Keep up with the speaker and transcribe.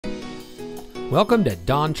Welcome to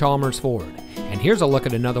Don Chalmers Ford, and here's a look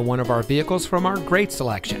at another one of our vehicles from our great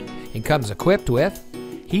selection. It comes equipped with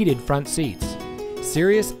heated front seats,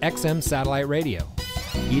 Sirius XM satellite radio,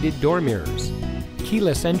 heated door mirrors,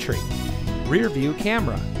 keyless entry, rear view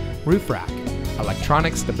camera, roof rack,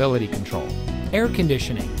 electronic stability control, air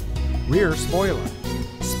conditioning, rear spoiler,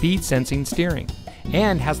 speed sensing steering,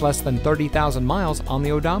 and has less than 30,000 miles on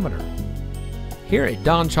the odometer. Here at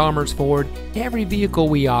Don Chalmers Ford, every vehicle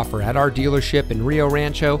we offer at our dealership in Rio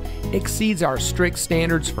Rancho exceeds our strict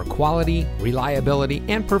standards for quality, reliability,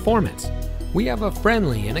 and performance. We have a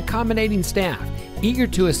friendly and accommodating staff, eager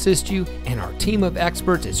to assist you, and our team of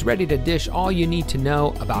experts is ready to dish all you need to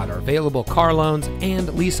know about our available car loans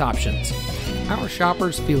and lease options. Our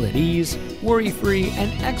shoppers feel at ease, worry-free,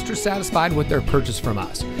 and extra satisfied with their purchase from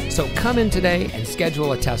us. So come in today and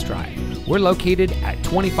schedule a test drive. We're located at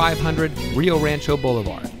 2500 Rio Rancho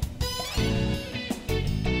Boulevard.